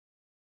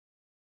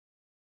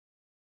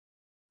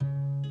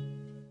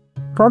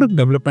Product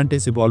development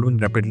is evolving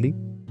rapidly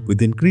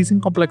with increasing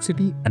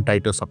complexity and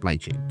tighter supply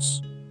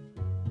chains.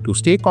 To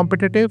stay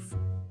competitive,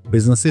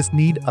 businesses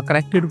need a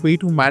connected way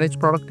to manage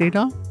product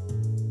data,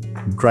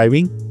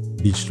 driving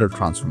digital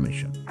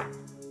transformation.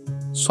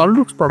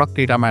 Solidworks Product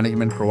Data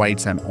Management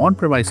provides an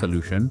on-premise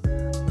solution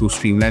to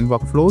streamline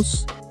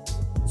workflows,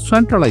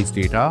 centralize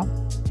data,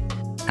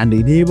 and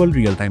enable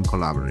real-time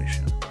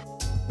collaboration.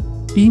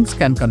 Teams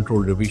can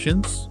control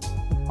revisions,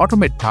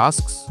 automate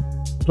tasks,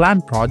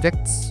 plan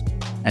projects,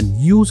 and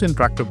use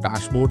interactive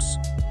dashboards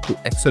to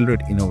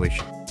accelerate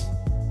innovation,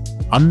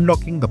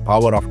 unlocking the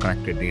power of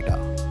connected data.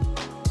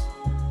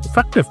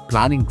 Effective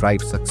planning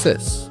drives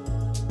success.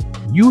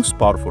 Use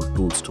powerful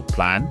tools to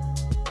plan,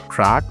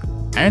 track,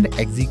 and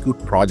execute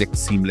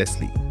projects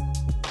seamlessly.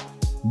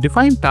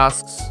 Define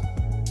tasks,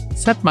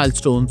 set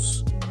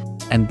milestones,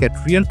 and get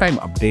real-time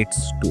updates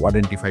to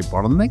identify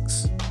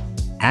bottlenecks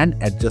and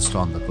adjust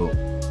on the go.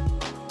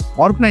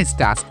 Organize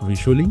tasks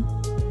visually,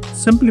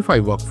 simplify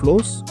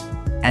workflows,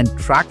 and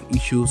track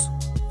issues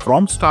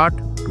from start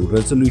to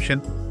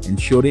resolution,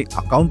 ensuring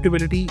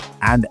accountability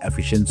and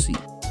efficiency.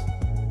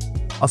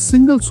 A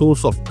single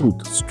source of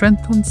truth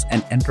strengthens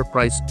an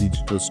enterprise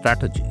digital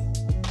strategy.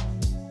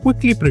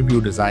 Quickly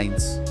preview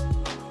designs,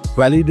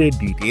 validate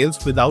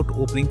details without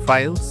opening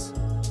files,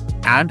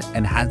 and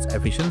enhance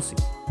efficiency.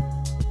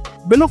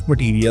 Bill of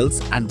materials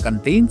and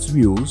contains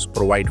views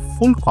provide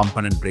full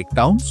component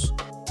breakdowns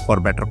for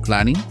better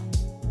planning.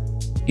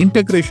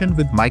 Integration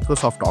with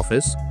Microsoft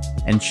Office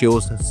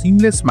ensures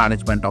seamless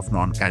management of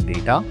non-CAD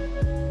data.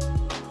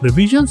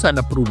 Revisions and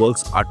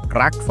approvals are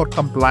tracked for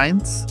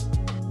compliance,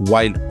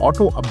 while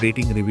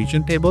auto-updating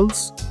revision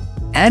tables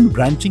and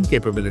branching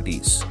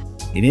capabilities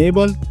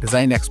enable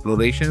design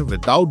exploration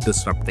without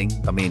disrupting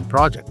the main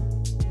project.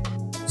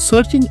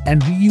 Searching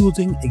and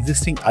reusing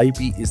existing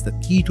IP is the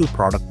key to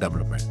product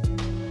development.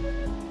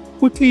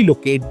 Quickly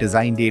locate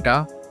design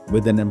data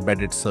with an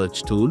embedded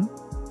search tool,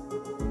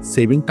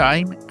 saving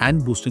time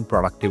and boosting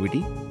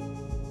productivity.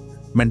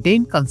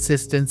 Maintain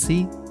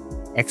consistency,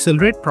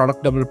 accelerate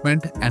product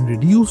development, and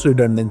reduce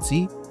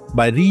redundancy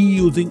by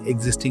reusing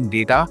existing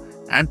data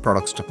and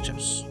product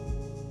structures.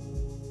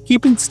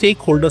 Keeping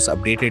stakeholders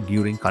updated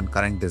during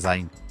concurrent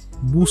design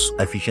boosts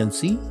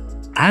efficiency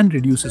and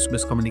reduces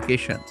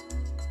miscommunication.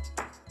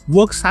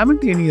 Work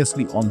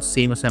simultaneously on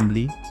same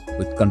assembly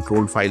with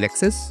controlled file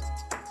access.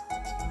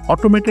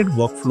 Automated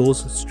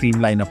workflows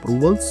streamline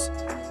approvals,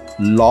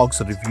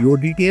 logs review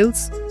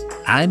details,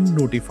 and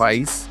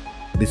notifies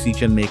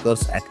decision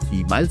makers at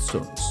key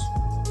milestones.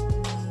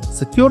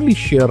 Securely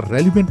share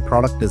relevant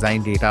product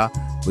design data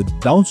with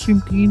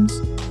downstream teams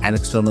and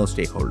external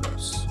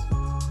stakeholders.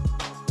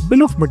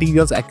 Bill of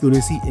materials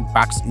accuracy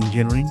impacts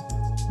engineering,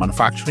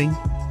 manufacturing,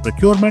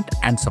 procurement,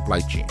 and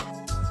supply chain.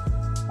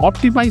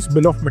 Optimize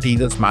bill of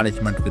materials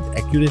management with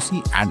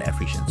accuracy and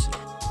efficiency,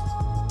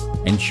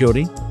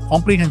 ensuring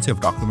comprehensive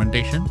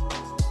documentation,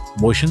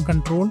 motion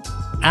control,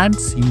 and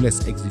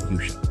seamless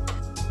execution.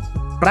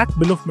 Track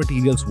bill of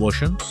materials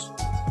versions,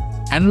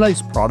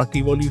 analyze product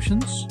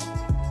evolutions,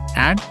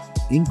 and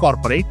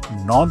incorporate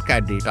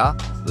non-CAD data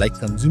like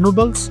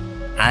consumables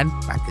and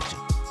packaging.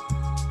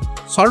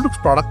 Solidworks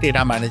Product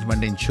Data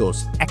Management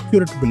ensures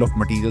accurate bill of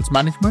materials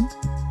management,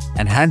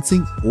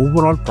 enhancing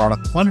overall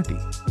product quality.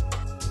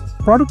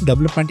 Product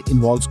development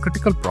involves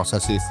critical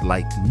processes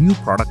like new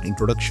product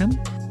introduction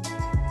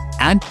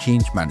and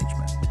change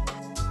management.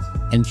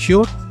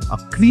 Ensure a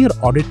clear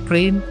audit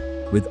trail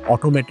with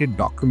automated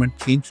document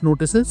change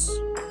notices.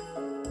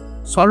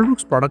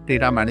 Solidworks Product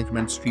Data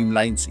Management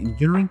streamlines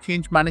engineering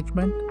change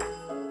management,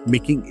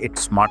 making it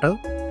smarter,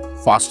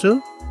 faster,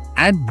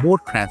 and more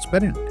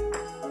transparent,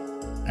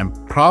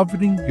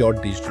 empowering your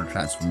digital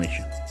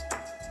transformation.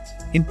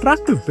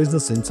 Interactive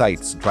business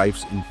insights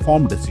drives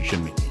informed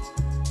decision-making.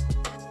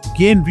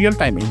 Gain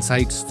real-time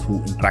insights through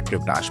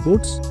interactive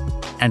dashboards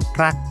and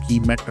track key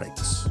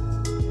metrics.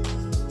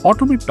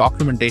 Automate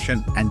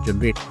documentation and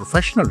generate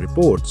professional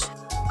reports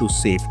to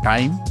save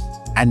time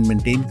and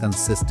maintain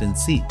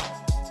consistency.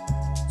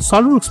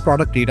 Solidworks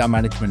Product Data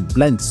Management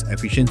blends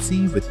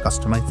efficiency with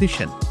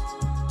customization,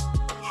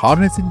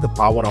 harnessing the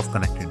power of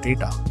connected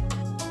data.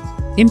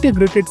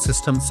 Integrated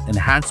systems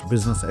enhance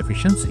business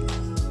efficiency.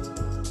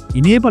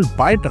 Enable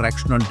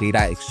bi-directional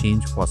data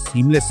exchange for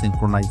seamless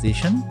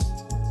synchronization.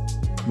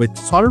 With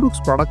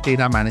Solidworks Product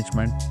Data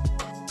Management,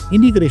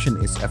 integration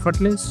is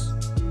effortless,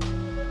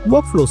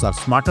 workflows are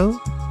smarter,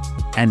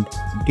 and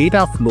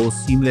data flows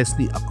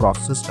seamlessly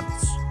across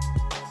systems.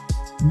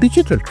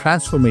 Digital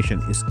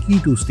transformation is key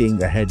to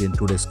staying ahead in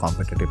today's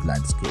competitive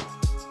landscape.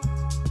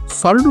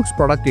 Solidworks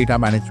Product Data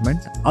Management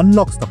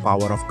unlocks the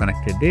power of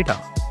connected data,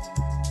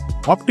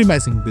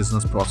 optimizing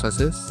business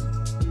processes,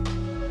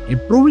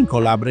 improving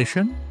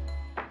collaboration,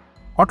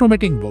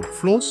 automating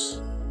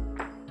workflows,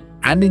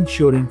 and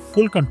ensuring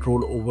full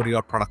control over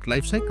your product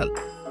lifecycle,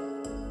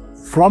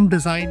 from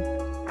design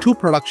to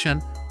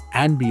production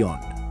and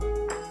beyond.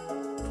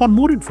 For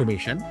more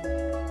information,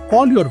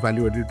 call your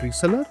value-added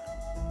reseller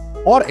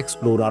or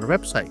explore our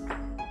website.